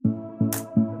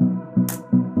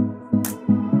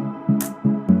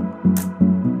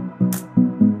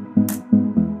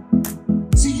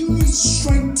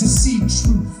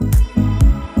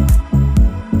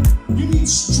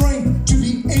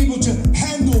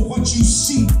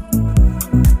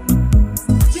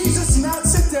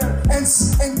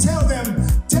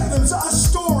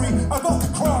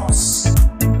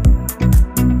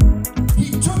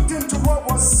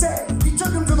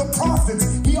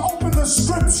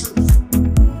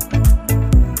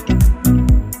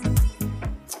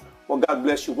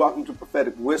bless you. Welcome to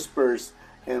Prophetic Whispers.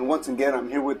 And once again, I'm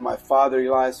here with my father,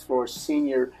 Elias Flores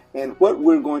Sr. And what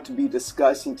we're going to be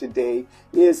discussing today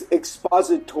is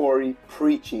expository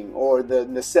preaching, or the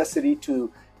necessity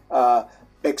to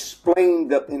explain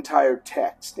the entire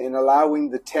text and allowing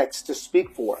the text to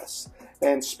speak for us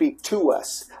and speak to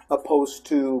us, opposed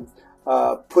to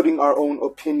putting our own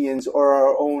opinions or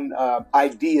our own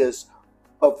ideas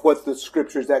of what the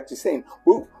scripture is actually saying.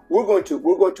 We're going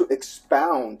to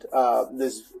expound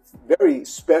this very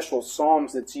special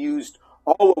Psalms that's used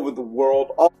all over the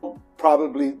world,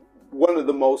 probably one of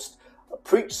the most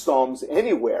preached Psalms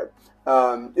anywhere.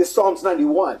 Is Psalms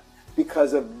 91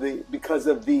 because of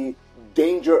the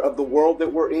danger of the world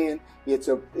that we're in. It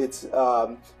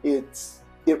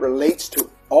relates to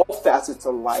all facets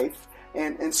of life,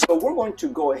 and so we're going to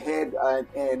go ahead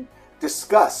and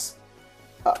discuss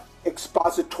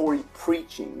expository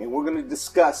preaching, and we're going to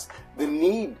discuss the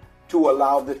need to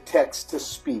allow the text to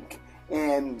speak.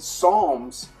 And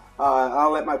Psalms, I'll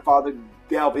let my father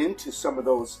delve into some of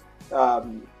those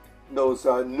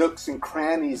nooks and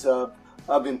crannies of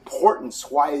importance,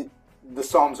 why the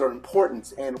Psalms are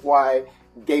important, and why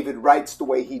David writes the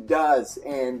way he does.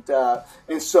 And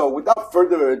so without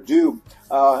further ado,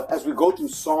 as we go through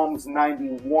Psalms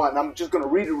 91, I'm just going to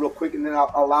read it real quick, and then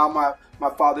I'll allow my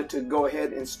father to go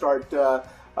ahead and start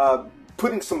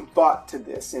putting some thought to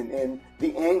this and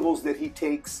the angles that he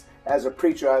takes as a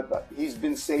preacher. He's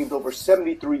been saved over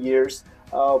 73 years.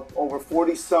 Over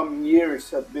 40-some years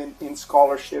have been in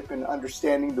scholarship and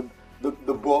understanding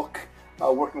the book,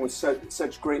 working with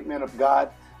such great men of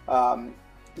God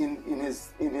in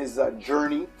his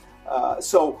journey.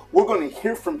 So we're going to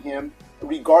hear from him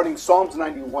regarding Psalms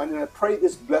 91, and I pray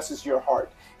this blesses your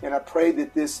heart, and I pray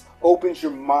that this opens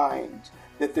your mind,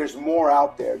 that there's more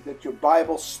out there, that your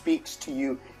Bible speaks to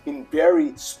you in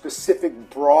very specific,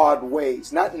 broad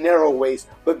ways, not narrow ways,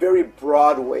 but very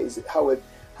broad ways, how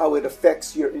it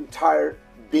affects your entire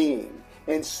being.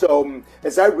 And so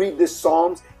as I read this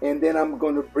Psalms, and then I'm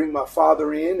going to bring my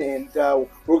father in, and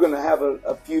we're going to have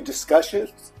a few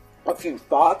discussions, a few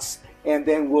thoughts, and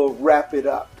then we'll wrap it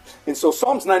up. And so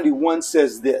Psalms 91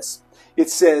 says this.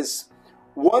 It says,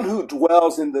 "One who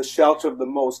dwells in the shelter of the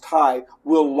Most High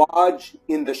will lodge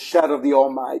in the shadow of the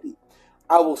Almighty.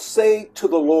 I will say to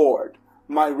the Lord,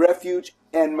 my refuge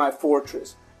and my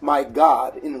fortress, my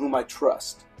God in whom I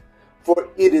trust. For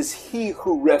it is he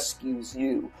who rescues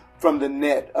you from the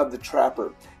net of the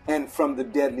trapper and from the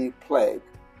deadly plague.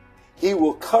 He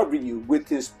will cover you with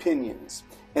his pinions,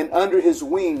 and under his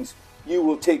wings you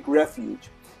will take refuge.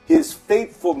 His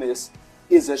faithfulness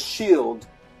is a shield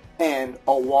and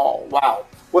a wall." Wow,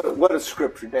 what a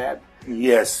scripture, Dad.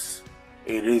 Yes,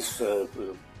 it is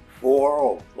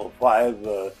 4 or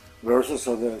 5 verses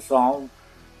of the Psalm,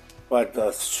 but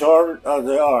short as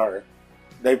they are,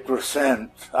 they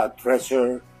present a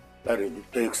treasure that it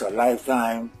takes a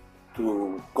lifetime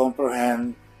to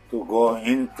comprehend, to go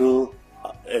into.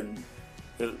 And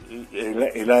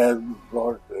Elias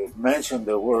mentioned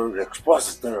the word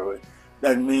expository.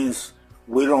 That means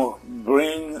we don't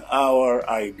bring our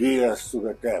ideas to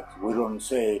the text. We don't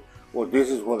say, well, this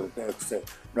is what the text says.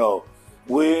 No,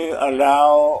 we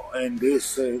allow in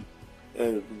these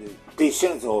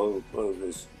teachings or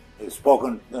these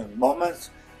spoken moments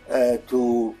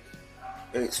to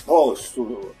expose,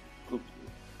 to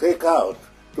take out,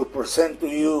 to present to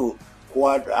you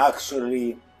what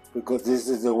actually, because this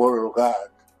is the Word of God,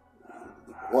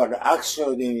 what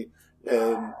actually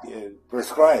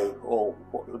prescribe or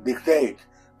dictate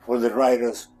for the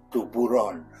writers to put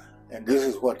on. And this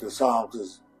is what the Psalms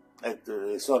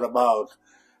is all about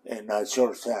in a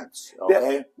short sense.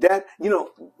 Okay? That,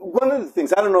 one of the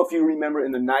things, I don't know if you remember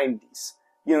in the 90s,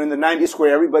 in the 90s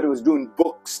where everybody was doing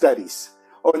book studies,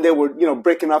 or they were,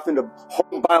 breaking up into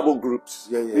home Bible groups.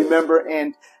 Yeah. Remember?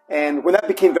 And when that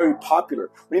became very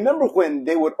popular, remember when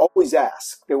they would always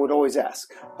ask,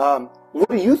 what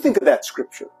do you think of that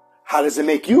scripture? How does it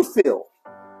make you feel?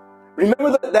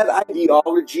 Remember that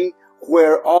ideology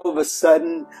where all of a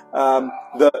sudden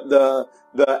the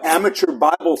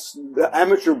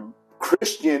amateur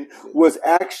Christian was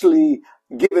actually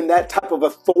given that type of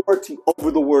authority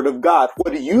over the Word of God.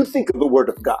 What do you think of the Word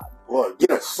of God? Well,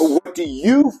 yes. What do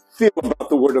you feel about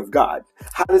the Word of God?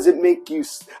 How does it make you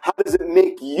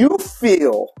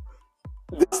feel?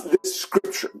 This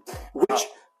scripture,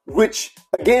 which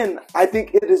again, I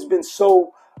think it has been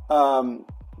so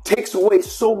takes away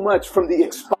so much from the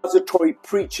expository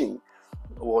preaching.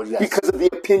 Well, yes. Because of the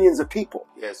opinions of people.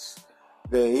 Yes,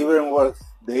 they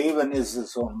even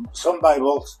is some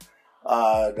Bibles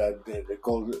that they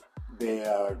call they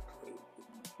are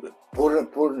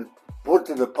put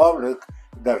to the public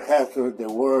that has the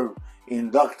word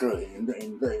introductory,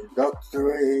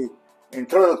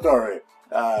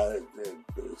 uh,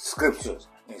 scriptures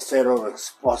instead of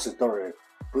expository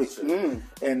preachers,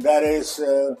 and that is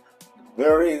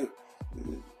very,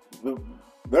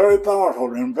 very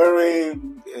powerful and very.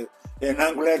 And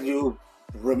I'm glad you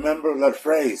remember that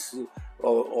phrase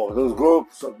of those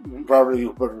groups. Probably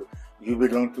you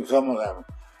belong to some of them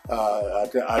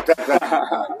at that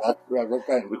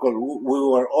time, because we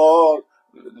were all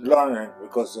learning.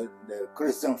 Because the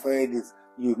Christian faith is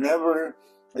you never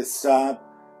stop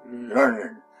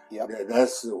learning. Yep.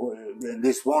 That's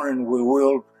this morning we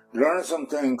will learn some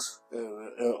things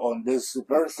on these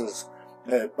verses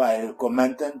by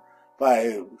commenting,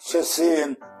 by just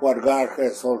seeing what God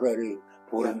has already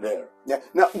put in there. Yeah.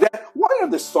 Now, why are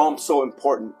the Psalms so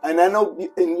important? And I know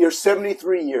in your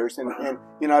 73 years, and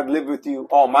I've lived with you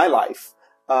all my life,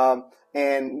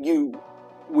 and you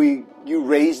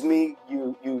raised me,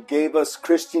 you gave us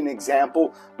Christian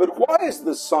example. But why has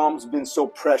the Psalms been so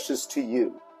precious to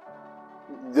you?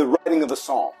 The writing of the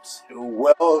Psalms.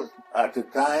 Well, at the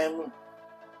time,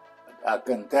 I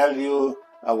can tell you,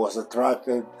 I was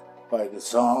attracted by the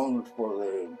Psalms for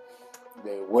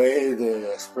the way they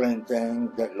explain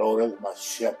things. The Lord is my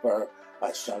shepherd,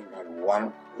 I shall not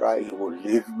want. Right. He will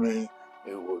lead me.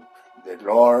 The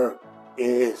Lord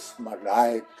is my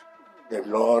light. The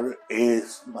Lord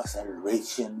is my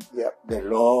salvation. Yep. The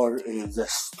Lord is the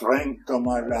strength of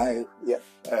my life. Yep.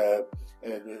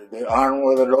 The arm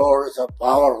of the Lord is a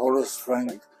powerful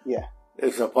strength. Yeah.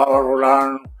 It's a powerful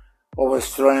arm of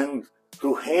strength.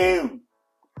 To Him,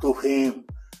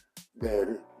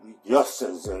 the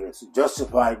justice is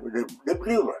justified. The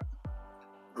believer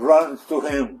runs to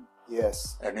Him.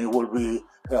 Yes. And he will be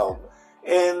helped.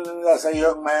 And as a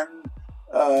young man,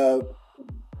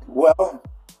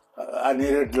 I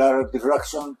needed a lot of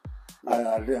direction.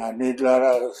 I need a lot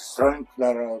of strength,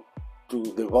 to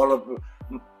develop,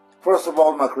 first of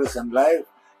all, my Christian life.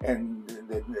 And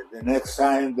the next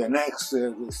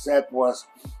step was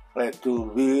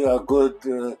to be a good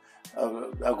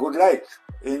light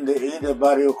in the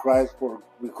body of Christ.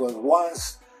 Because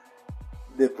once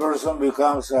the person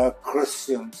becomes a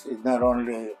Christian, it's not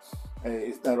only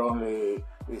it's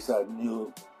a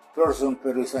new person,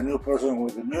 but it's a new person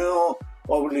with new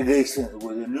obligations,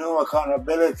 with new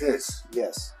accountabilities.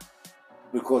 Yes.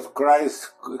 Because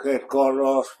Christ had called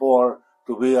us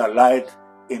to be a light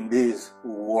in this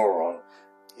world.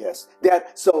 Yes. Dad,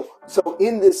 so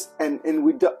in this, and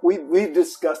we've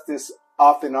discussed this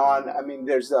off and on. I mean,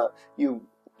 there's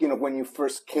when you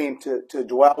first came to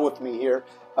dwell with me here,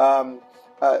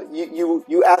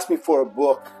 you asked me for a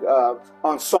book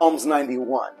on Psalms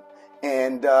 91,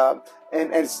 and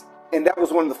that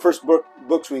was one of the first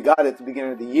books we got at the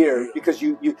beginning of the year, because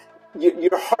your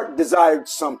heart desired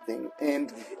something,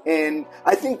 and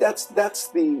I think that's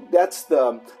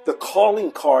the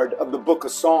calling card of the book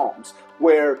of Psalms,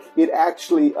 where it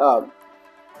actually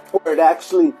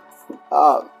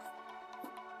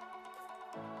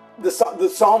the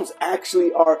Psalms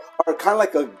actually are kind of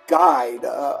like a guide,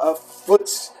 a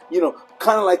foots,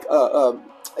 kind of like a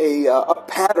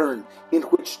pattern in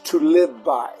which to live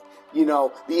by.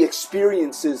 The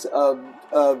experiences of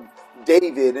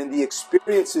David, and the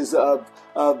experiences of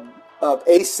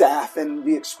Asaph, and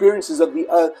the experiences of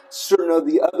certain of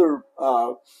the other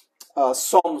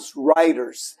Psalms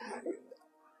writers,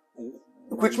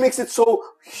 which makes it so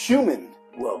human.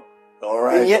 Well, all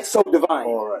right. And yet so divine.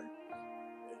 All right.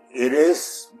 It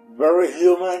is very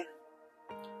human,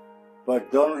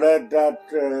 but don't let that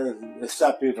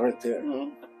stop you right there. Mm-hmm.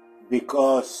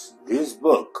 Because this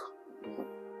book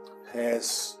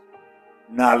has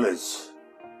knowledge,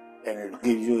 and it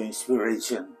gives you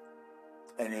inspiration,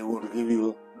 and it will give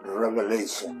you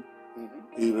revelation,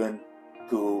 even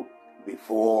to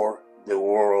before the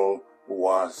world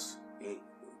was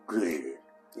created.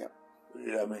 Yeah.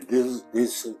 I mean, this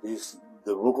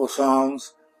the book of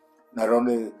Psalms not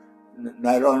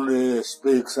only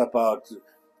speaks about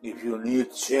if you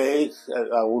need shade,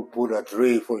 I will put a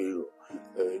tree for you.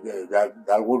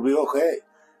 That would be okay.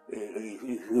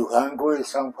 If you're hungry,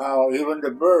 somehow even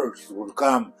the birds will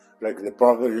come, like the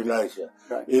prophet Elias.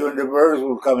 Right. Even the birds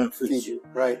will come and feed you.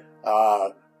 Right.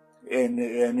 And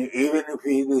even if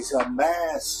it is a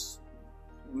mass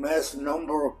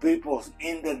number of people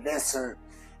in the desert,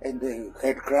 and they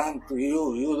had come to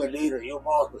you the leader, you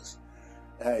Moses.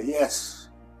 Yes,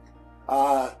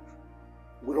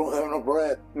 we don't have no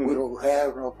bread. Mm-hmm. We don't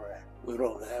have no bread. We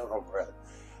don't have no bread.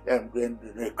 And then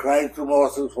they cried to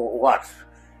Moses for what?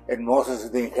 And Moses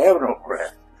didn't have no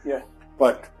bread. Yeah.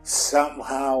 But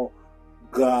somehow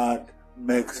God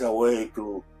makes a way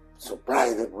to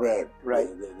supply the bread. Right.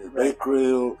 The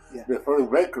bakery, the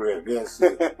first bakery, I guess,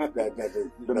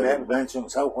 that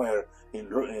mentioned somewhere in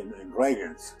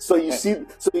writings. So you see,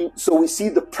 so we see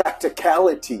the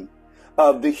practicality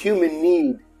of the human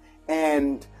need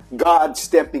and God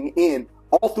stepping in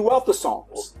all throughout the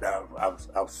Psalms.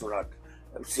 Absolutely.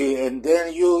 See, and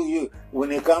then you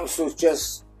when it comes to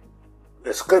just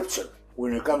scripture,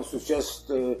 when it comes to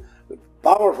just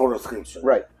powerful scripture,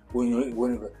 right?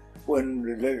 When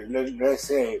let's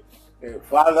say,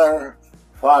 Father,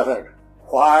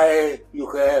 why you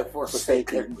have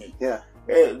forsaken me? Yeah.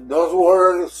 Those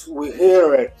words, we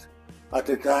hear it at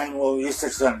the time of Easter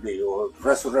Sunday or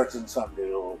Resurrection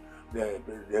Sunday or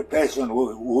the Passion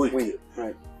Week.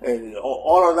 Right.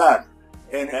 All of that,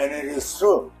 and it is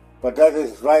true. But that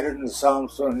is right in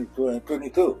Psalms 22 and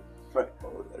 22, right,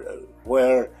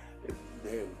 where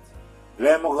the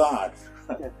Lamb of God,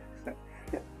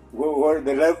 where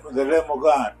the Lamb of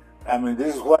God. I mean,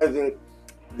 this is why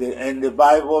in the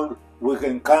Bible we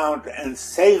can count and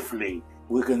safely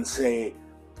we can say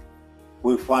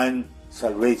we find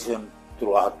salvation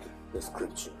throughout the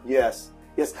Scripture. Yes.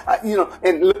 Yes,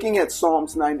 and looking at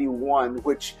Psalms 91,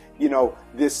 which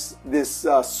this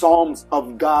Psalms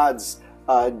of God's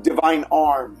divine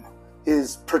arm,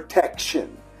 His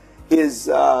protection, His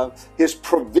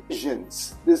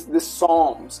provisions, this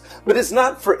Psalms, but it's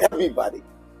not for everybody.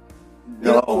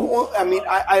 No. I mean,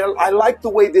 I like the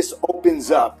way this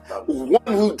opens up. One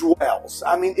who dwells.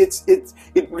 I mean,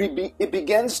 it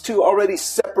begins to already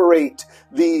separate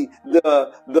the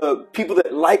people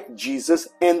that like Jesus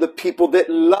and the people that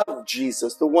love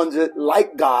Jesus. The ones that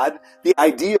like God, the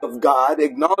idea of God,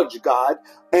 acknowledge God,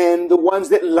 and the ones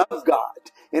that love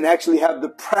God and actually have the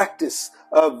practice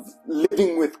of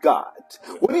living with God.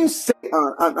 What do you say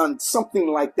on something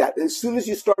like that as soon as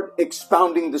you start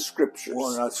expounding the scriptures?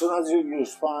 Well, as soon as you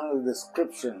expound the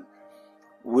description,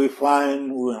 we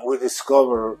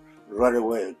discover right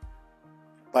away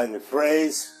by the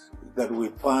phrase that we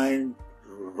find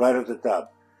right at the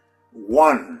top,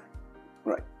 one,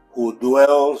 right, who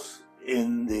dwells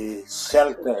in the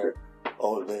shelter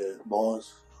of the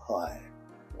Most High.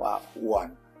 Wow.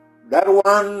 One. That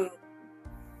one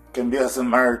can be a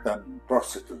Samaritan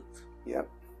prostitute. Yep.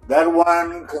 That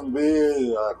one can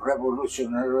be a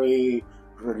revolutionary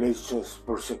religious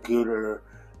persecutor,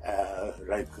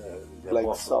 like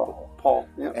Paul.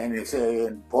 Yep.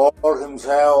 And Paul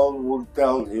himself will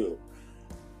tell you,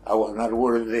 I was not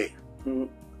worthy. Mm-hmm.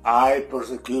 I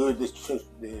persecute the church,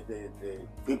 the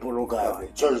people of God,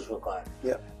 the church of God.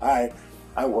 Yep. I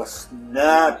was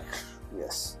not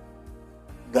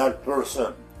that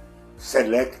person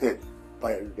selected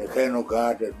by the hand of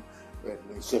God and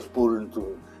just put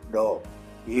into. No,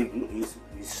 he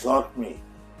sought me,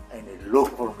 and he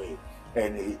looked for me,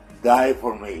 and he died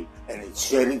for me, and he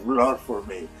shed his blood for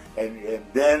me, and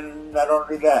then not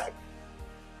only that,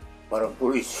 but I'm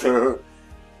pretty sure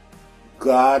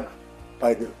God,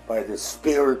 by the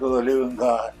Spirit of the living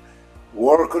God,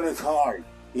 worked on his heart,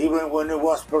 even when he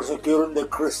was persecuting the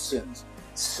Christians.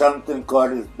 Something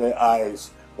caught the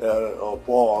eyes of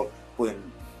Paul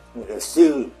when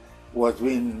Steve was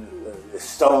being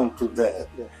stoned to death.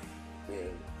 Yeah.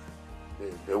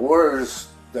 The words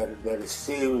that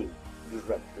Steve,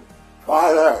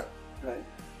 Father, right,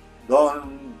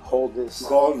 don't hold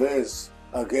this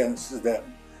against them.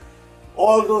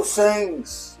 All those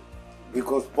things,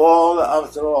 because Paul,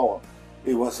 after all,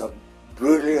 he was a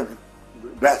brilliant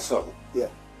vessel. Yeah,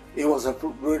 he was a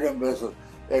brilliant vessel,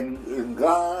 and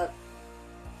God,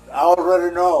 I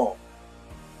already know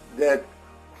that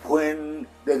when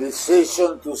the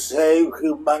decision to save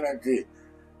humanity,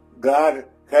 God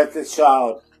had to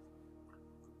shout,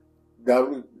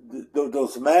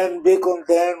 those men be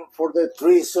condemned for the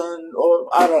treason of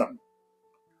Adam.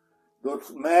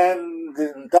 Those men,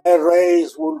 the entire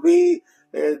race will be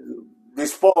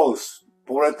disposed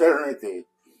for eternity.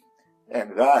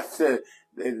 And God said,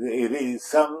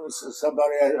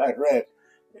 somebody I read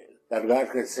that God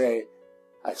can say,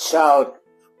 a shout.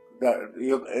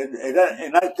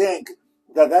 And I think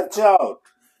that shout,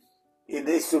 it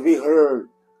needs to be heard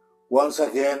once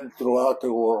again throughout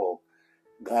the world.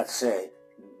 God said,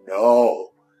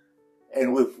 no.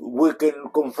 And we can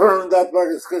confirm that by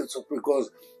the scripture, because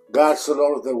God so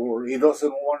loved the world. He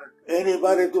doesn't want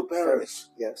anybody to perish.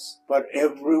 Yes. But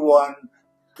everyone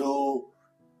to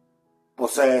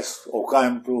possess or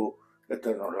come to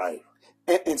eternal life.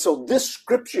 And so this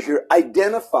scripture here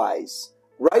identifies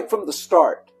right from the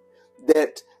start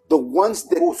that the ones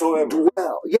that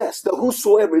dwell, the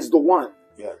whosoever is the one.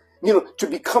 Yeah. To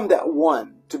become that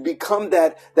one, to become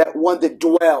that one that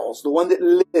dwells, the one that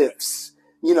lives,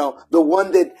 You know, the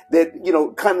one that you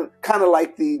know, kind of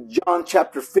like the John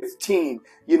chapter 15.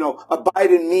 You know,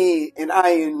 abide in me and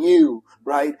I in you.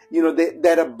 Right? You know,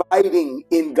 that abiding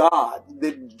in God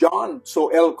that John so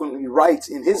eloquently writes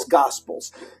in his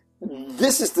Gospels.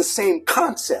 This is the same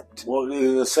concept. Well, it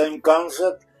is the same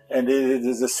concept, and it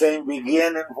is the same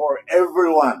beginning for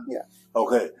everyone. Yeah.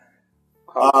 Okay.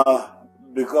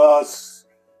 Because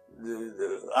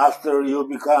after you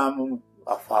become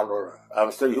a follower,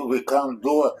 after you become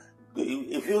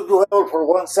if you do hell for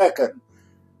 1 second,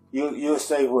 you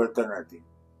stay for eternity.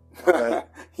 Okay?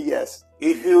 Yes.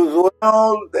 If you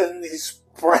dwell in His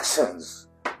presence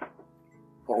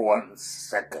for 1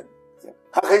 second,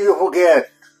 how can you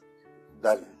forget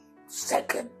that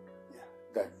second,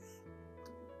 that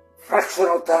fraction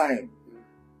of time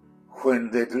when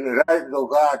the light of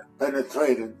God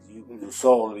penetrated your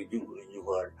soul and your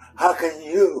heart? How can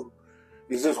you?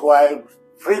 This is why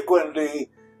frequently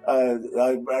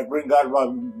I bring out my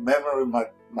memory,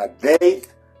 my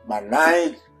date, my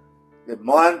night, the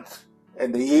month,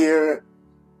 and the year,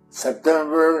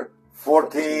 September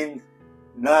 14,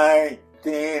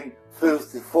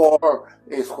 1954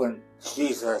 is when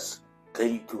Jesus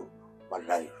came to my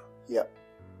life. Yep.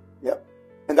 Yep.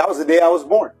 And that was the day I was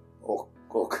born. Oh,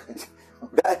 okay.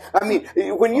 I mean,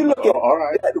 when you look at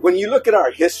when you look at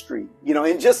our history, you know,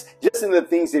 and just in the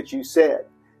things that you said,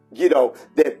 you know,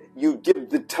 that you give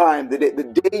the time, the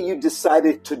day you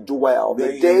decided to dwell,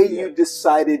 the day you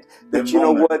decided that, you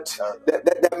know what,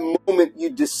 that moment you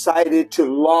decided to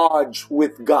lodge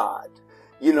with God,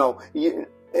 you know,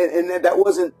 and that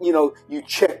wasn't, you know, you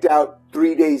checked out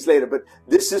 3 days later, but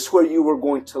this is where you were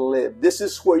going to live. This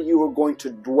is where you were going to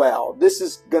dwell. This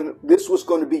was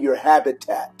going to be your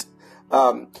habitat.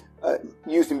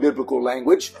 Using biblical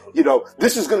language, you know,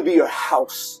 this is going to be your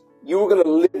house. You were going to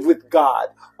live with God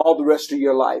all the rest of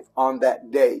your life on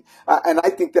that day. And I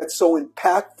think that's so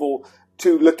impactful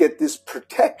to look at this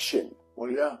protection. Well,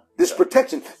 yeah. This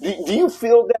protection. Do you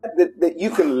feel that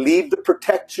you can leave the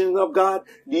protection of God?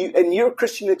 In your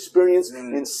Christian experience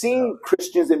and seeing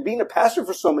Christians and being a pastor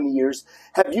for so many years,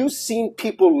 have you seen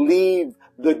people leave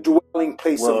the dwelling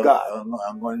place of God?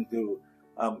 I'm going to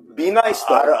be nice,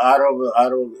 though. Out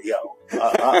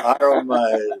of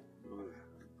my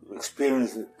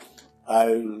experience,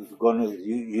 I'm going to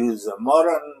use a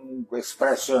modern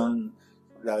expression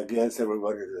that I guess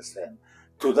everybody understands.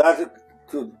 To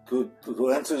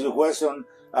answer your question,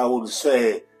 I would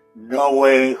say, no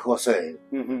way, Jose.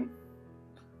 Mm-hmm.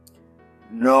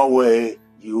 No way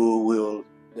you will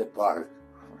depart.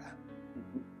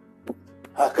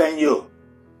 How can you?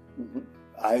 Mm-hmm.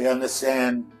 I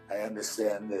understand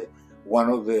that one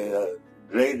of the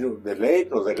late or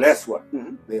the last one,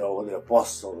 mm-hmm. the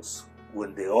apostles,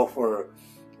 when they offer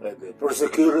the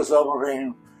persecutors over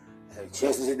him,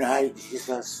 just deny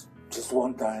Jesus just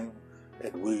one time,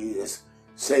 and we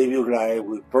save your life,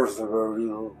 we persevere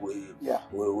you, we'll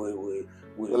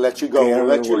let you go, we'll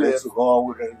let you live. Let you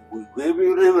go, we give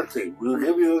you liberty, we'll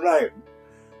give you life.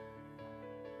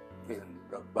 And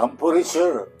I'm pretty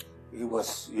sure he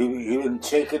was even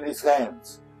shaking his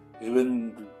hands,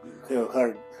 even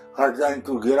hard time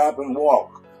to get up and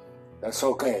walk. That's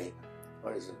okay.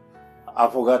 I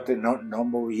forgot the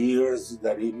number of years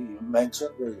that he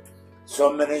mentioned.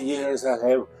 So many years I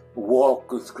have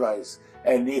walked with Christ,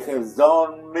 and He has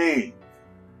done me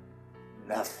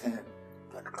nothing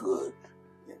but good.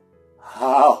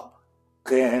 How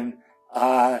can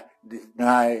I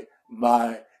deny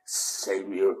my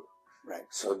Savior? Right.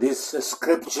 So these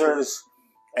scriptures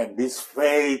and this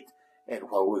faith and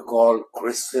what we call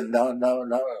Christian now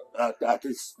at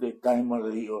this the time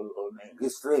of the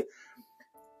history,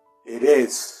 it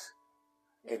is,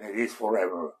 and it is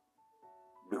forever,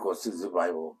 because it's the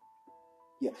Bible.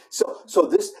 Yeah. So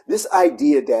this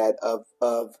idea, Dad, of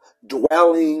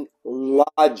dwelling,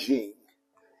 lodging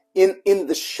in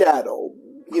the shadow,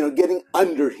 you know, getting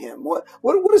under Him. What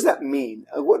does that mean?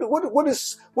 What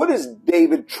is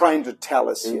David trying to tell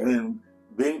us here?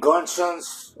 Being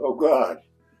conscious of God.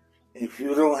 If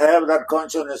you don't have that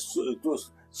consciousness,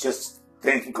 just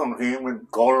think on Him and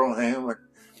call on Him,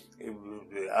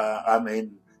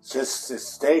 and just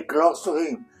stay close to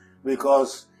Him,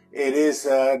 because it is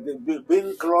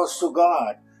being close to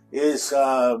God is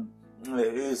a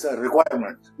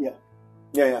requirement.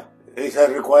 Yeah. It's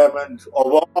a requirement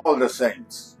of all the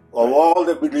saints, of all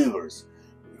the believers.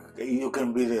 You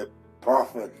can be the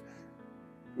prophet,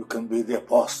 you can be the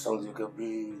apostle, you can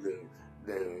be the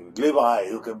Levi,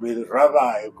 you can be the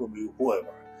rabbi, you can be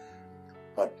whoever.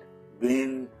 But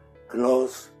being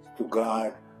close to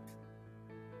God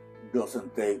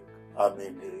doesn't take I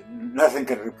mean, nothing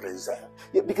can replace that.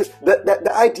 Yeah, because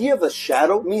the idea of a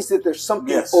shadow means that there's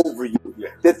something Yes. over you,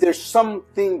 Yes. that there's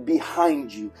something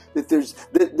behind you, that there's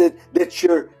that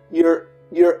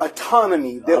your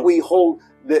autonomy that we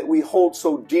hold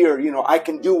so dear. You know, I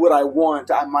can do what I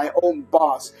want. I'm my own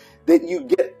boss. That you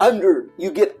get under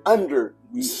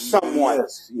someone.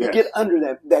 Yes, You yes. get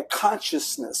under that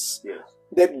consciousness Yes.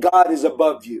 that God is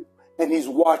above you and He's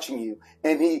watching you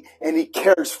and He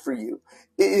cares for you.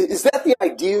 Is that the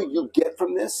idea you get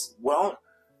from this? Well,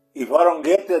 if I don't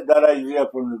get that idea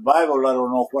from the Bible, I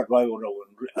don't know what Bible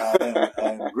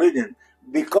I'm reading.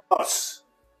 Because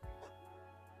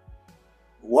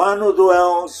one who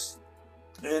dwells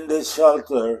in the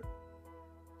shelter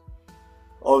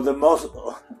of the most...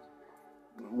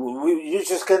 You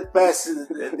just can't pass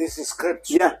this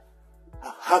scripture. Yeah.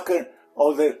 How can...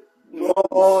 Of the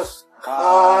most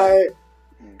high...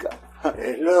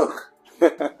 Look.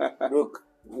 Look.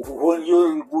 When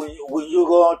you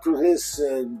go to this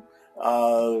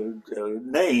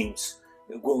names,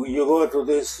 when you go to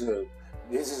this,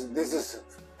 this is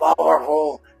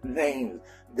powerful name.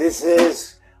 This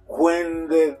is when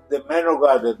the men of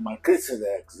God, the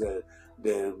Melchizedek,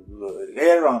 the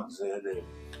Aarons,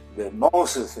 the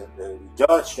Moses, and the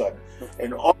Joshua,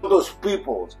 and all those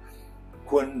people,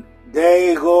 when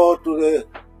they go to the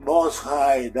Most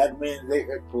High, that means they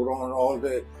had put on all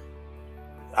the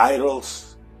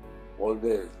idols, all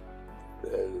the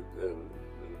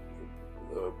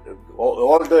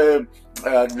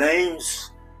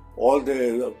names, all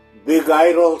the big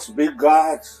idols, big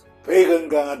gods, pagan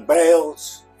god,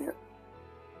 Baals. Yeah.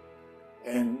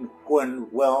 And when,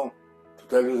 well, to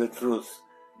tell you the truth,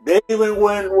 they even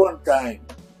went one time.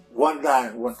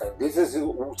 This is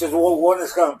just one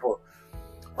example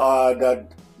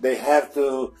that they have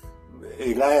to,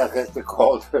 Elias has to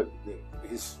call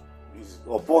his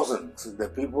opponents, the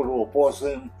people who oppose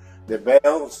him, the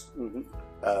Baals,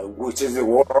 which is the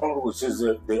world, which is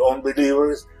the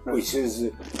unbelievers, which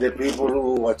is the people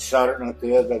who are shouting out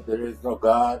there that there is no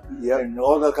God, and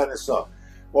all that kind of stuff.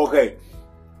 Okay,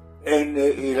 and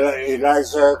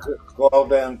Elijah called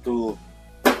them to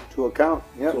account,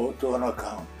 to an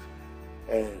account,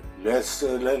 and let's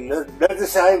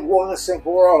decide once and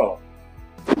for all.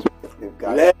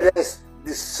 Let us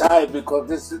decide,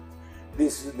 because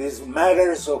this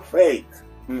matters of faith.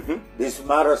 This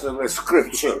matters of the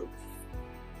scripture.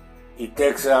 It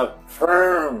takes a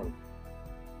firm,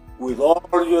 with all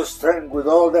your strength, with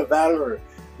all the valor,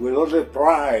 with all the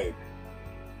pride.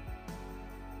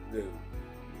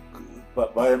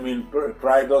 But I mean,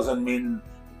 pride doesn't mean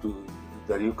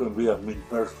that you can be a mean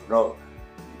person. No,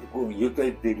 you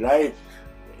take delight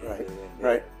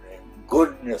in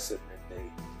goodness and the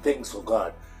things of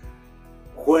God.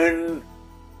 When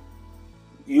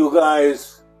you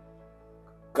guys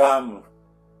come,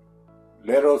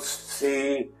 let us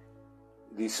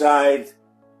decide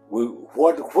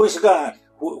which God,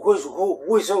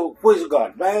 which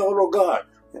God, Baal or God.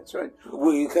 That's right.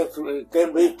 It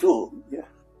can be two. Yeah,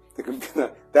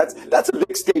 that's a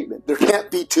big statement. There can't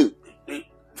be two.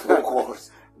 Of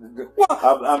course.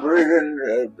 I'm reading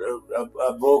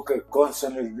a book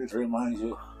constantly that reminds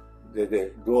you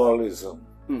the dualism.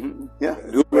 Yeah,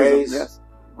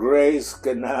 grace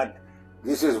cannot.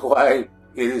 This is why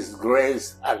it is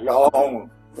grace alone.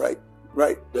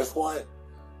 Right. That's why.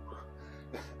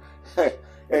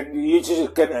 And you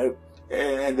just can.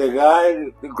 And the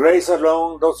guy, grace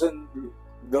alone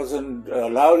doesn't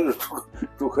allow you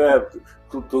to have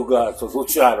two gods or two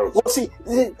shadows. Well, see,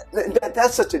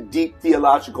 that's such a deep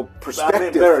theological perspective. I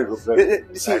mean, very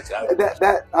good. See,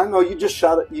 that I know you just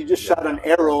shot an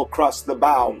arrow across the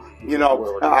bow. You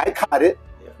know, I caught it.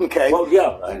 Okay. Well,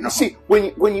 yeah. I know. See,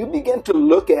 when you begin to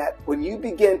look at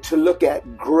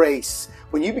grace,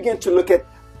 when you begin to look at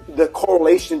the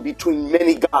correlation between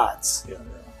many gods,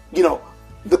 you know,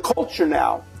 the culture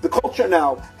now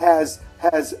has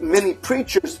many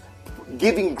preachers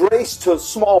giving grace to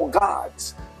small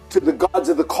gods, to the gods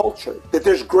of the culture. That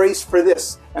there's grace for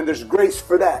this, and there's grace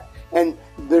for that, and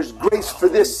there's grace for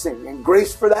this thing, and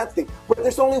grace for that thing. But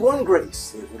there's only one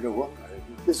grace.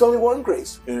 There's only one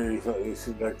grace.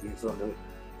 It's only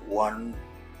one.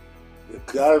 The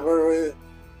Calvary,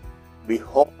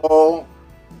 behold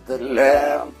the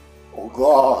Lamb of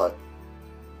God,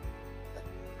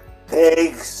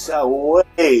 takes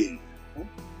away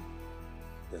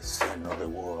the sin of the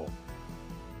world.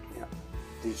 Yeah.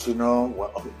 Did you know?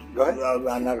 Well, go ahead.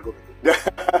 I'm not going to.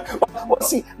 Well,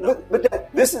 see,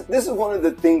 but this is one of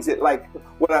the things that, like,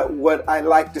 what I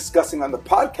like discussing on the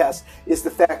podcast is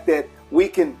the fact that we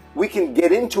can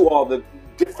get into all the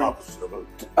different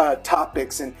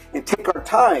topics and take our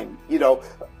time. You know,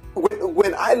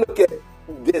 when I look at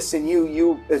this, and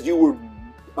you as you were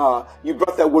you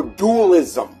brought that word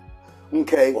dualism,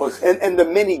 okay, and the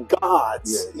many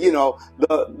gods, you know,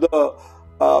 the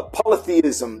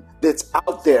polytheism that's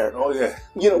out there. Oh yeah.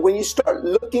 You know, when you start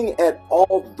looking at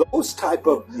all those type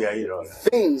of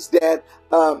things, that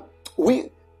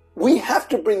we have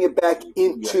to bring it back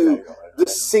into the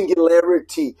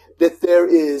singularity, that there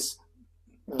is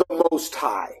the Most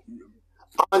High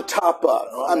on top of.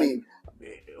 I mean,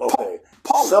 okay.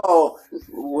 Paul. So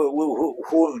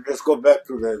let's go back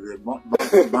to the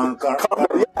Mount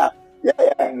Carmel. Yeah.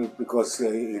 Because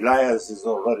Elias is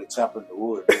already chopping the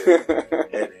wood,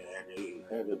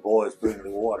 and the boys bring the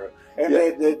water. And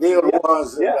the deal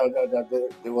was that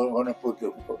they were going to put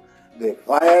the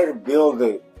fire, build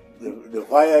the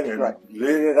fire, and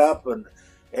lit it up, and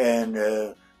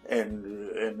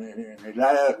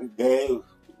Elias gave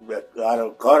that out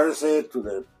of courtesy to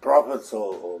the prophets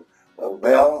of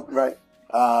Baal. Right.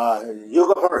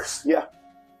 You go first. Yeah.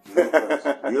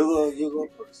 You go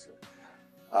first.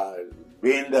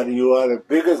 Being that you are the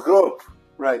biggest group.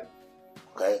 Right.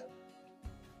 Okay.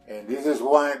 And this is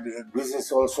why, this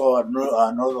is also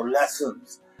another lesson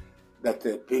that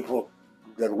the people,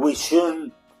 that we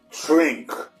shouldn't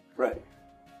shrink. Right.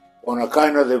 On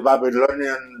account of the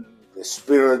Babylonian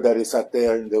spirit that is out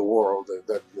there in the world,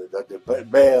 that the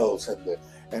Baals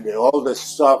and all the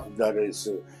stuff that is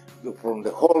from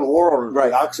the whole world,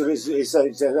 right? Actually, it's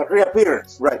a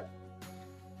reappearance, right?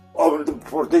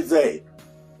 For this day.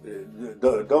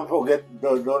 Don't forget.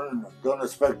 Don't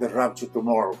expect the rapture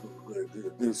tomorrow.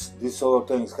 These other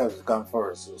things have to come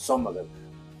first. Some of them.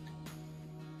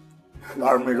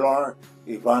 Army Lord,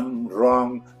 if I'm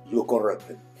wrong, you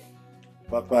correct it.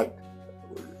 But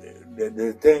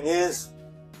the thing is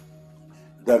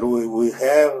that we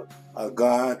have a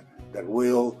God that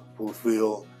will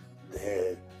fulfill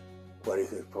what he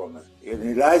had promised. And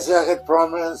Elijah had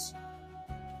promised,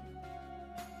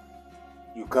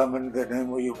 you come in the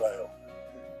name of your God.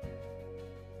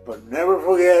 But never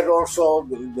forget also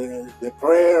the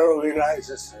prayer of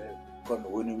Elias said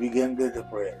when he began the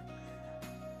prayer.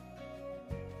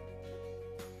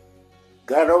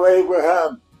 God of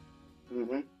Abraham,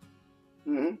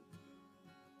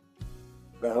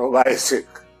 God of Isaac,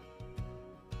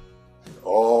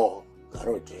 God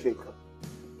of Jacob.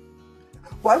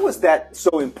 Why was that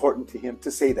so important to him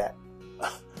to say that?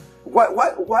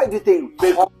 Why did they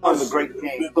call on the great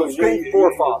name, those great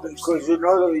forefathers? Because you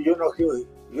know humanity.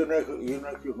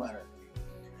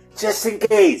 Just in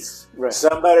case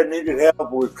somebody needed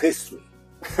help with history.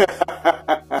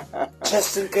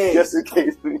 Just in case. Just in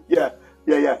case. Yeah.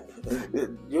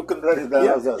 You can write it down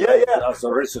as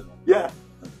original. Yeah.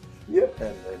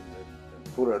 And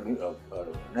put an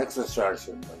extra charge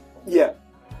in. Yeah.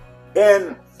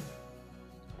 And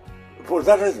for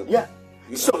that reason. Yeah.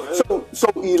 So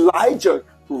Elijah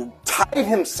tied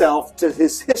himself to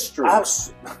his history.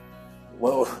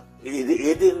 Well, he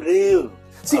didn't live.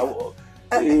 See,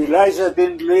 Elijah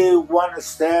didn't live one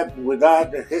step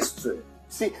without the history.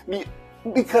 See,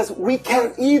 because we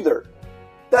can't either.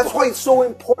 That's why it's so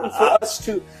important for us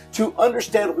to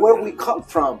understand where we come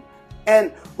from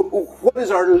and what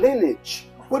is our lineage,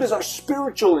 what is our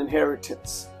spiritual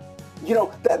inheritance. You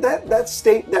know,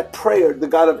 that prayer, the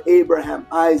God of Abraham,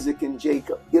 Isaac, and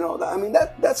Jacob, you know, I mean,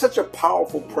 that's such a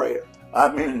powerful prayer.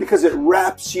 I mean, because it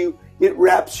wraps you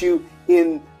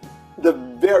in the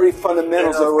very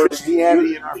fundamentals of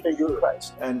Christianity and our faith in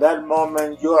Christ. And that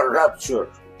moment you are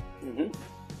raptured.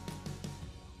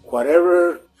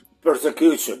 Whatever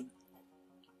persecution,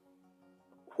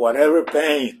 whatever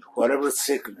pain, whatever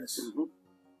sickness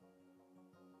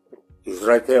is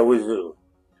right there with you.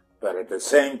 But at the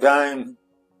same time,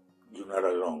 you're not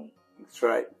alone. That's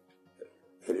right.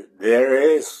 There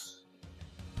is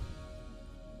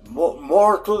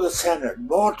more to the center,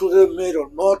 more to the middle,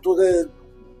 more to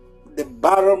the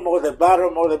bottom of the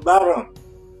bottom of the bottom.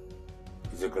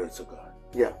 Is the grace of God.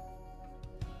 Yeah.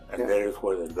 And there is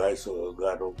where the grace of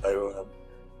God of Abraham,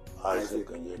 Isaac,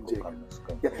 and Jacob comes.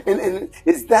 Yeah. And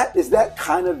is that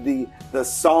kind of the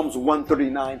Psalms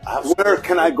 139? Absolutely. Where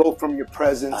can I go from your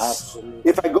presence? Absolutely.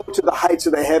 If I go to the heights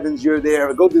of the heavens, you're there.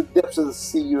 If I go to the depths of the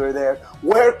sea, you're there.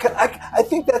 Where can I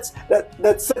think that's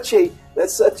such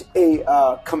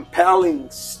a compelling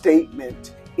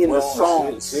statement in the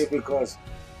Psalms. See, because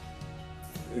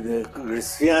the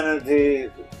Christianity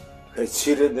has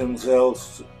cheated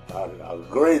themselves a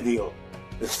great deal.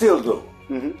 They still do.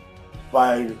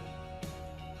 By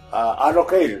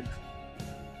allocated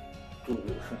to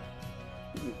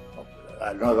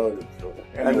another.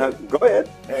 Go ahead.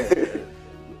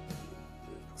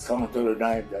 Psalm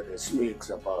 39 that speaks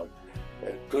about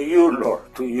To you,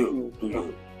 Lord, to you, to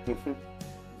you. Mhm.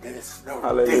 There is no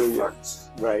Hallelujah. difference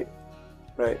Right.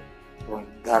 Right. from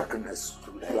darkness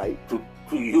to light. Light.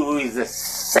 To you is the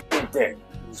same thing.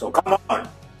 So come on.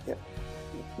 Yeah.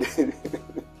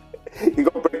 You're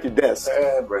gonna break your desk.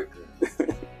 Break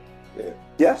it. Yeah.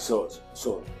 Yeah. So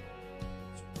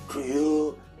to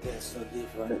you, there's no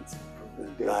difference from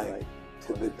the light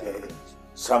to the day.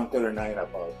 Psalm 39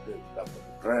 about the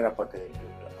prayer about the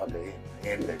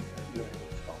end.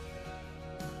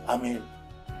 I mean,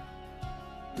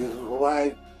 this is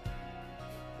why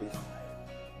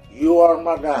you are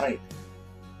my light.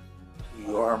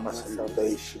 You are my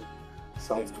salvation.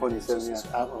 Psalms 27. Yeah.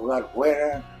 I forgot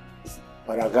where,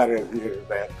 but I got to hear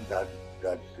back that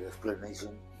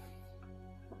explanation.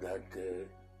 That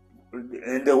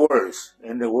in the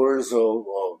words of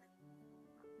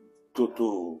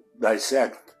to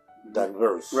dissect that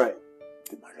verse. Right.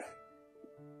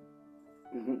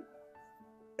 Mm-hmm.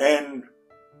 And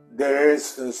there is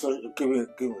so give me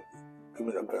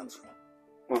the pencil.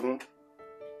 Mm-hmm.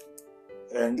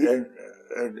 And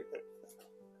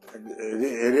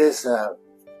it is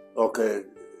okay.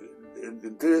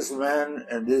 This man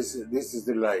and this is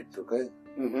the light. Okay.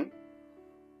 Mm-hmm.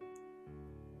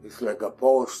 It's like a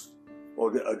post or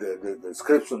the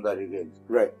description that he gives.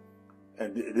 Right.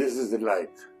 And this is the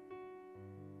light.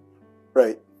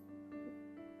 Right.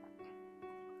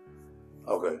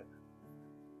 Okay.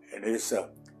 And it's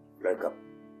like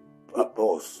a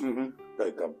post, Mm-hmm.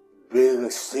 like a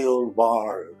big steel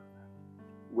bar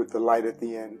With the light at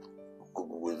the end.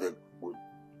 with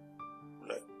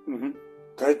like Mm-hmm.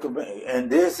 try to make, and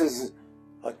this is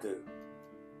at the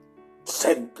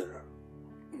center.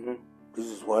 Mm-hmm. This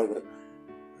is why the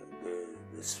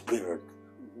spirit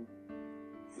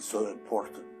is so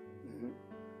important.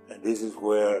 Mm-hmm. And this is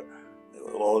where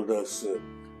all those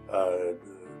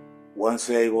once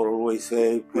saved, always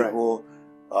saved people,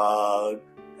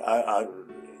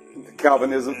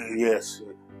 Calvinism. Yes.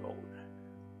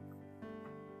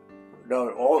 No,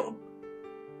 all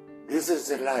this is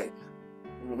the light,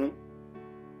 Mm-hmm.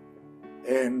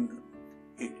 and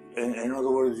in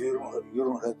other words, you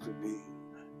don't have to be,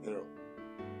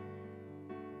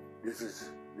 This is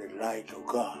the light of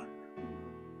God.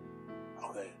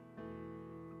 Okay.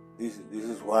 This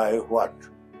is why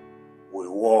we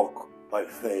walk by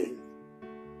faith.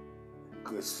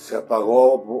 Because se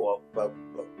apagó,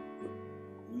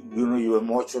 your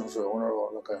emotions or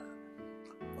all that.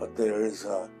 But there is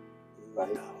a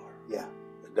light tower. Yeah.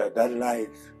 That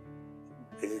light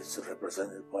is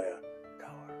represented by a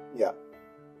tower. Yeah.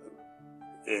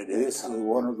 It is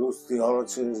one of those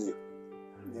theologies.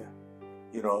 Yeah.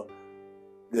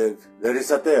 There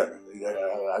is a there.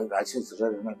 I just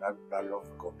read it not long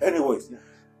ago. Anyways.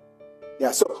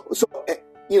 Yeah. So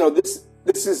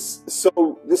this is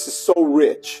so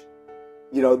rich.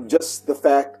 Just the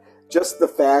fact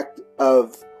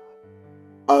of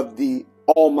the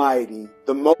Almighty,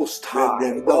 the Most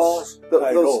High,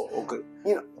 Okay.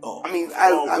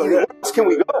 Where else can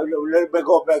we go? Let me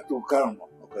go back to Carmel.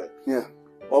 Okay. Yeah.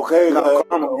 Okay. Mount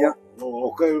Carmel. Yeah.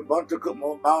 Okay.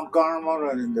 Mount Carmel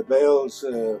and in the Baal's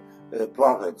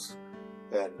prophets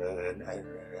and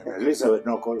Elizabeth.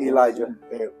 No, Elijah.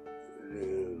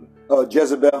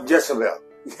 Jezebel.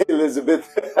 Elizabeth.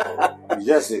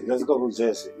 Jesse. Let's go with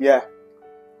Jesse. Yeah.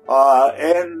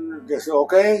 And they say,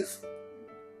 okay,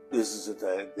 this is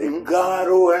the God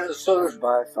who answers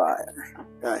by fire.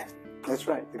 Right. That's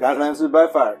right. The God who answers by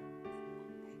fire.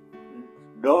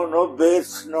 No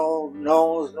bits, no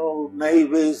no's, no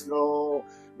maybes, no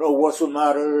what's the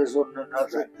matters or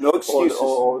nothing. Right. No excuses.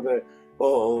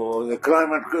 Or the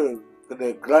climate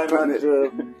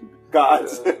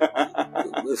gods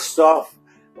stuff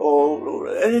or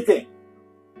anything.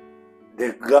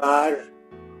 The God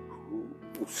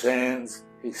who sends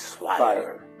his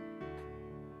fire.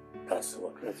 That's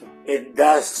what. And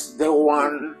that's the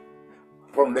one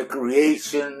from the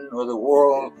creation of the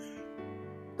world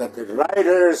that the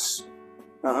writers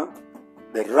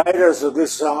of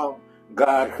this song,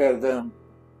 God had them.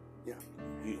 Yeah.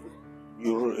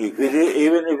 Even if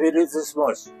it is this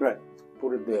much, right?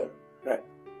 Put it there. Right.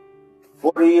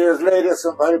 40 years later,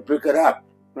 somebody pick it up.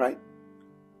 Right.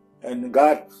 And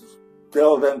God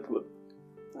tell them put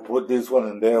this one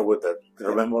in there with that.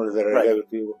 Remember that I gave it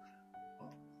to you.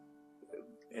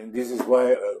 And this is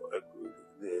why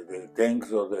the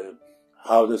things of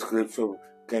how the scripture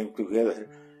came together.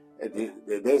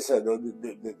 They said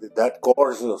that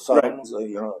course of Psalms,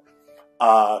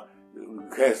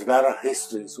 has a lot of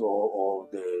histories of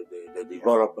the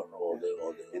development or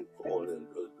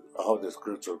how the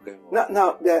scripture came.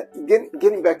 Now,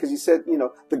 getting back, because you said,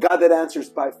 the God that answers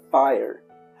by fire.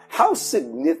 How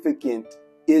significant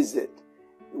is it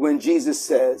when Jesus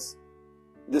says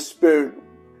the Spirit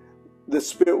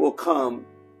will come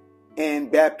and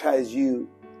baptize you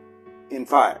in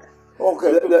fire?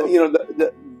 Okay.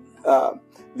 The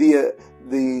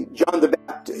John the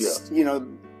Baptist,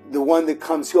 the one that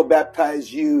comes, he'll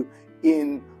baptize you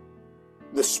in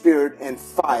the Spirit and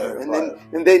fire.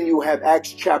 And then you have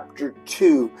Acts chapter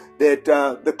 2, that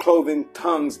the cloven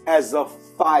tongues as a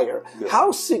fire. Yeah.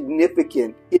 How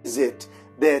significant is it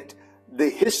that the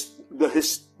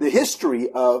history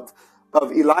of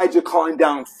Elijah calling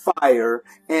down fire,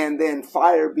 and then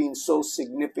fire being so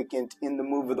significant in the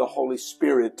move of the Holy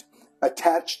Spirit,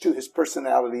 attached to his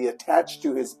personality, attached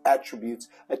to his attributes,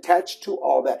 attached to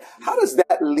all that? How does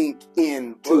that link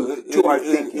in to our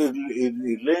thinking?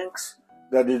 It links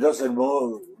that it doesn't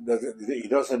move. That it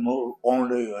doesn't move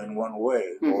only in one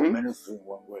way, or ministry in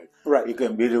one way. Right. It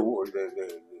can be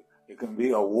it can be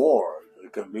a war.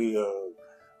 It can be a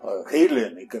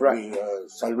healing. It can be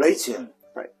salvation.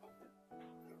 Right.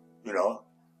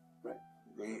 Right.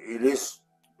 It is.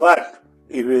 But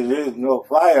if it is no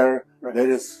fire,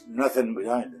 there is nothing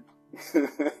behind it.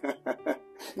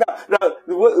 Now,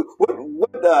 what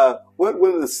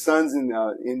one of the sons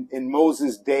in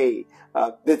Moses' day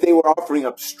that they were offering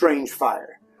up strange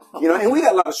fire, and we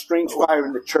got a lot of strange fire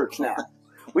in the church now.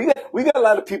 We got a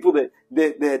lot of people that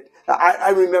I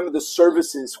remember the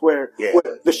services where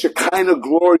the Shekinah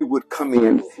glory would come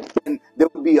in, and there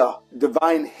would be a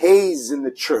divine haze in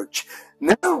the church.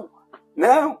 Now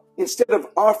instead of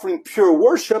offering pure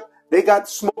worship, they got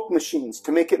smoke machines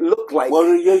to make it look like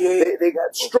they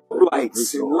got strobe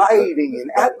lights and lighting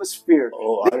and atmosphere.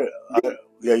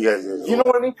 You know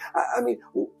what I mean?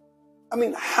 I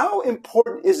mean, how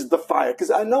important is the fire?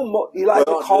 Because I know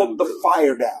Elijah called the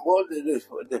fire down. Well,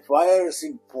 the fire is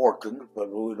important, but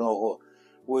we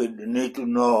need to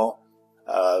know.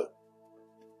 I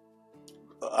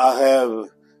have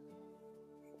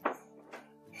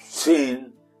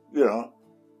seen,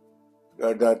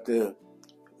 that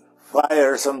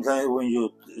fire sometimes when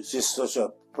you just such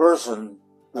a person,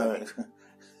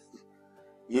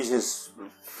 you just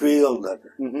feel that.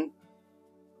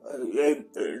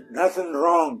 Nothing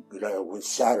wrong with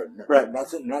Saturn.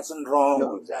 Nothing wrong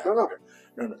with that. No.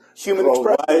 Human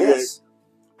expression, yes.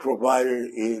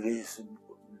 Provided it is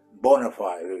bona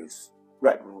fide.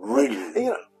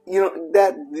 Really.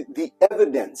 That the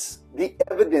evidence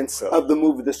of the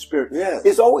move of the Spirit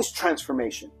is always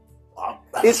transformation.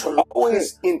 It's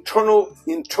always internal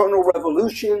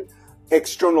revolution,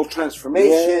 external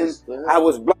transformation. Yes. I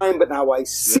was blind, but now I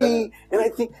see. And I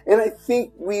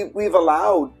think we've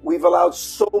allowed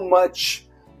so much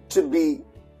to be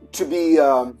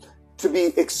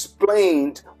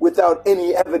explained without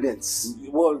any evidence.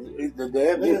 Well, the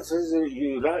evidence is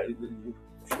you.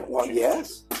 Well,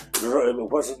 yes.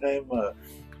 What's his name?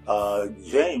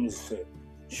 James.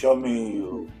 Show me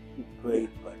your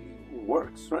faith by your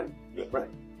works, right? Yeah.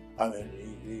 Right. I mean,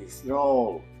 it's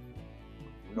no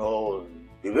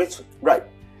division. Right.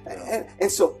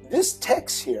 And so this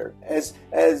text here, as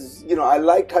I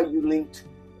liked how you linked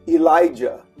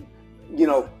Elijah,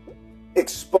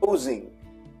 exposing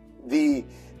the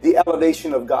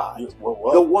elevation of God,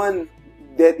 the one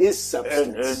that is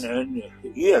substance. And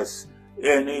yes,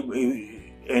 and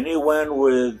he went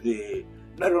with the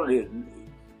not only,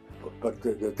 but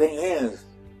the thing is,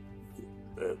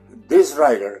 this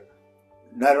writer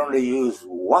not only used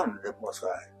one the Most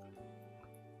High,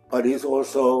 but he's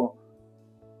also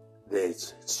the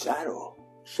shadow,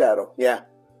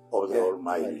 of the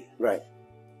Almighty. Right.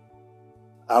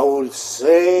 I will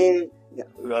say,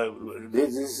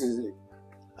 this is.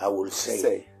 I will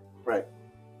say, right.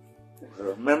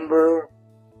 Remember.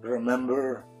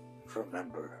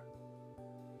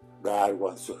 God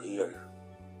wants to hear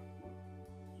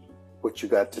what you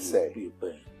got to say.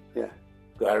 Yeah.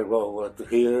 God wants to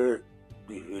hear.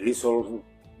 If it is all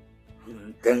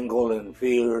tangled and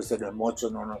fears and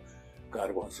emotion,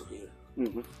 God wants to hear.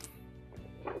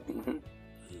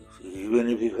 Even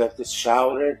if you have to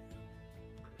shout it,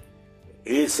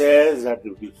 he says that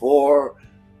before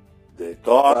the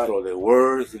thought or the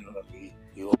words,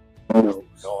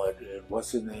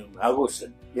 what's his name?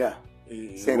 Augustine. Yeah.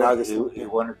 Saint Augustine. He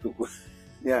wanted to quit.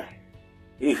 Yeah.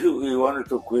 He wanted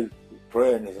to quit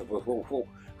praying. He said, what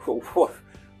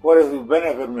does it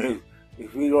benefit me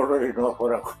if we already know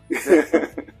what I'm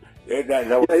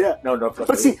No.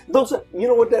 But see, those are,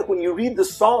 when you read the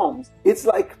Psalms, it's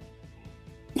like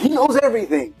he knows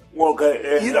everything.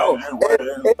 Okay.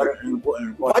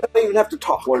 Why do they even have to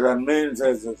talk? What that means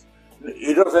is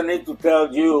he doesn't need to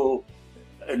tell you,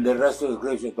 and the rest of the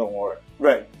scripture don't work.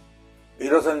 Right. He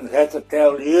doesn't have to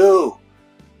tell you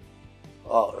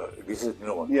this is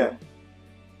new one. Yeah.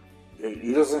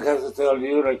 He doesn't have to tell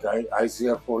you like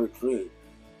Isaiah 43.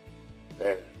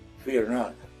 Fear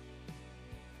not.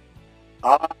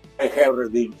 I have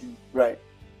redeemed you. Right.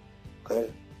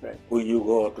 Okay? Right. When you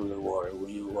go to the water, when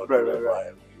you go to Right, the right, right.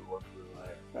 fire, when you go to the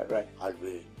fire, Right. I'll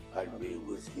be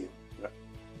with you. Right.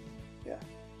 Yeah.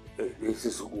 This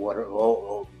is what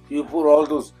you put all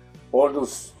those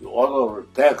other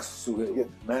texts to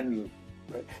man.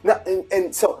 Right. Now,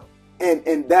 and so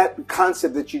that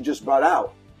concept that you just brought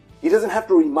out, he doesn't have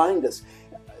to remind us.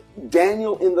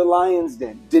 Daniel in the lion's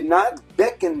den did not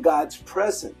beckon God's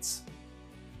presence,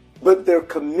 but their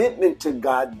commitment to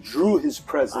God drew his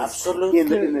presence. Absolutely.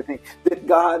 in the thing. That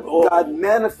God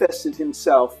manifested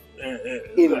himself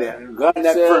in there, God in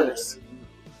that said, furnace.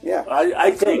 Yeah,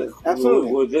 I think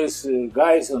absolutely. with these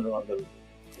guys in the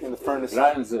furnace,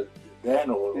 lion's den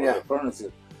or the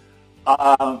furnaces,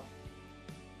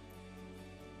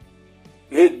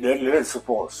 let's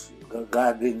suppose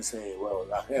God didn't say, well,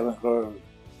 I haven't heard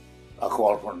a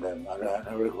call from them, I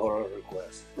never heard a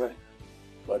request. Right.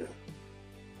 But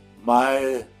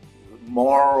my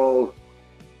moral,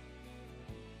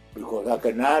 because I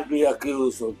cannot be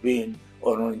accused of being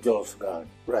an unjust God.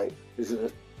 Right. This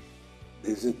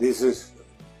is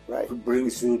right.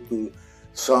 Brings you to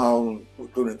Psalm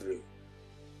 23.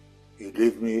 He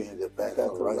lead me in the path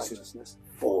of righteousness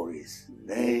for his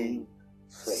name's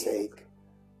sake.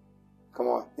 Come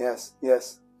on. Yes.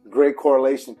 Great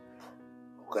correlation.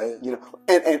 Okay. You know,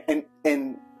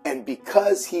 and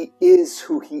because he is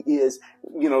who he is,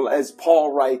 you know, as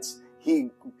Paul writes,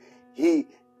 he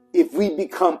if we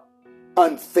become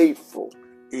unfaithful,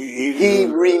 he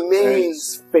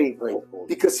remains faithful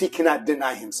because he cannot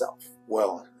deny himself.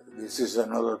 Well, this is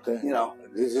another thing. You know,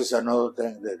 this is another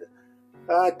thing that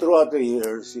throughout the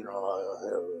years, you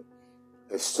know,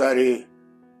 I have studied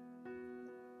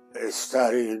the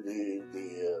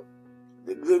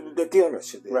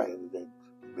theology, right? The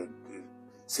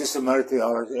systematic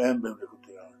theology and biblical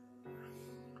theology.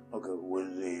 Okay,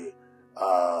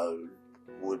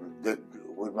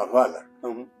 with my father,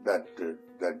 that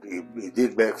he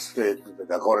did backstate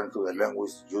that according to the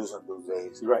language used in those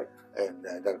days, right? And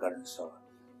that kind of stuff.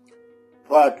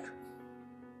 But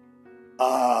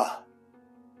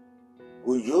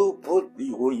when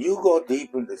you go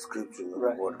deep in the scripture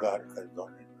of what God has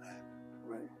done in man,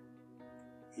 right?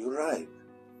 You're right.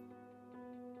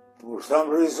 For some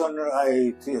reason,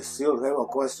 I still have a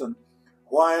question.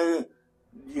 Why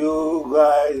you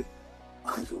guys,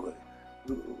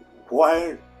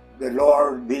 why the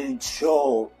Lord didn't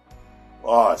show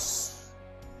us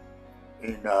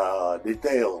in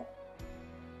detail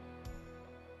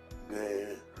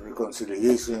the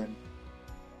reconciliation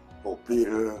of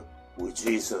Peter with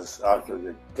Jesus after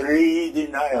the 3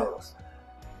 denials?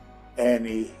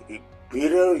 And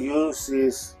Peter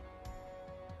uses,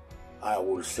 I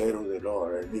will say to the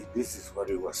Lord, and this is what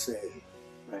he was saying.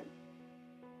 Right.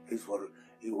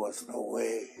 It was no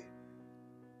way.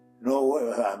 No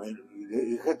way. I mean,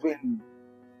 it had been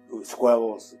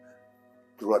squabbles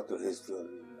throughout the history,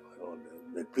 you know,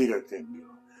 the Peter thing, you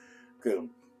know.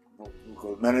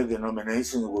 Because many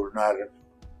denominations were not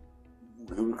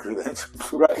giving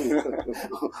credentials. Right.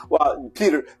 Well,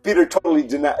 Peter totally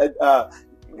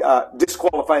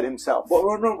disqualified himself.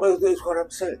 Well, no, that's what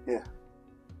I'm saying. Yeah.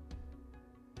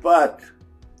 But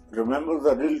remember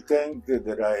the little thing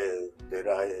that I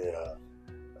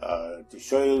to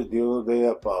show you the other day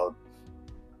about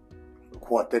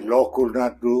what the law could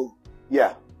not do?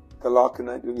 Yeah, the law could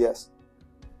not do, yes.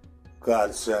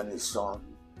 God sent his son.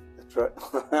 That's right.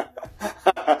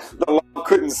 The law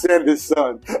couldn't send his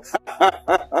son.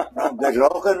 The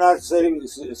law cannot send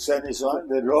his son.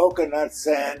 The law cannot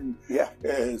send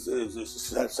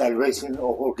salvation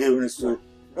or forgiveness to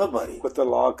nobody. What the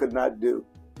law could not do.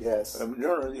 Yes.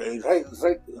 It's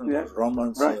right in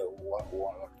Romans 1.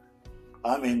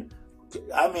 I mean, you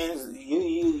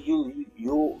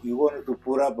wanted to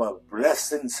put up a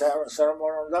blessing sermon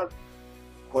on that?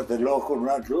 What the law could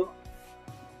not do?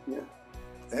 Yeah.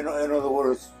 In other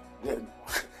words,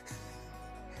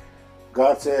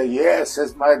 God said, yes,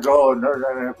 it's my law. No,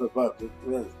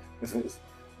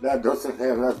 that doesn't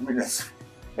have that meaning.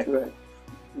 Right.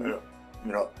 You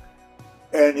know.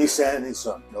 And he sent his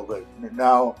son. Okay.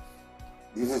 Now,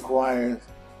 this is why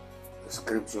the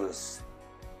scriptures,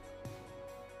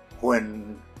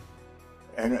 when,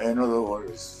 in other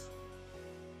words,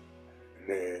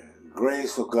 the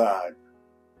grace of God,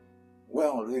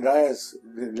 well, Elias,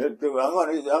 I'm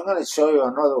going to show you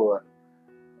another one.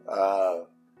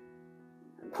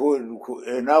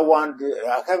 And I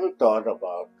haven't thought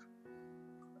about,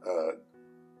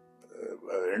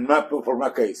 for my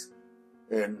case,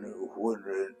 And when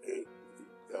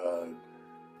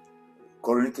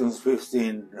Corinthians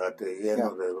 15 at the end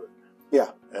of the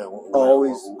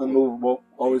always unmovable,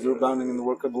 always abounding in the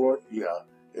work of the Lord.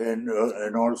 And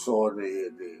also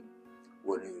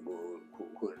when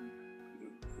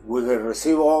we can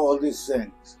receive all of these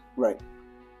things, right?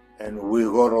 And we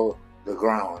go to the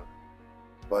ground,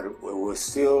 but we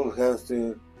still have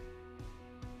to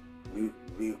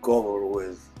be covered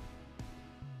with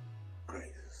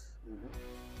grace.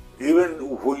 Mm-hmm. Even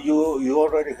when you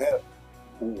already have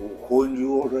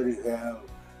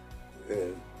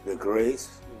the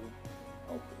grace.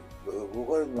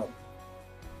 Mm-hmm.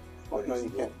 No, you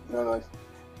can't. No.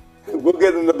 We'll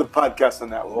get another podcast on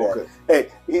that one. Okay.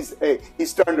 He's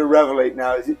starting to revelate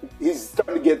now. He's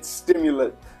starting to get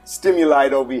stimuli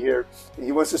over here.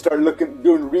 He wants to start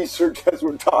doing research as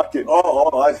we're talking.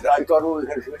 I thought we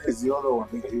had finished the other one.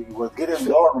 He was getting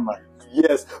dormant.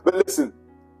 Yes, but listen,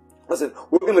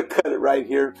 we're going to cut it right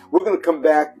here. We're going to come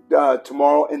back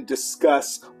tomorrow and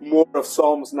discuss more of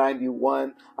Psalms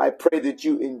 91. I pray that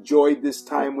you enjoyed this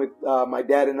time with my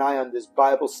dad and I on this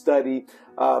Bible study,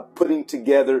 putting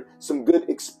together some good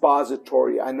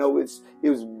expository. I know it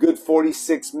was good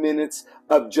 46 minutes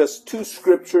of just 2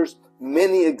 scriptures,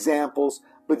 many examples,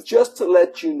 but just to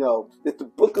let you know that the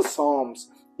book of Psalms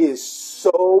is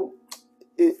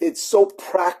it's so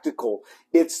practical.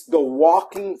 It's the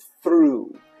walking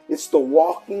through. It's the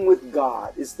walking with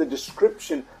God. It's the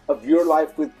description of your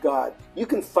life with God. You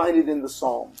can find it in the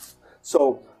Psalms.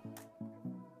 So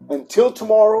until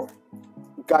tomorrow,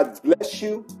 God bless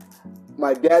you.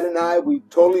 My dad and I, we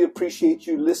totally appreciate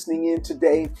you listening in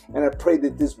today. And I pray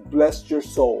that this blessed your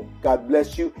soul. God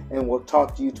bless you, and we'll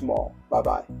talk to you tomorrow.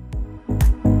 Bye-bye.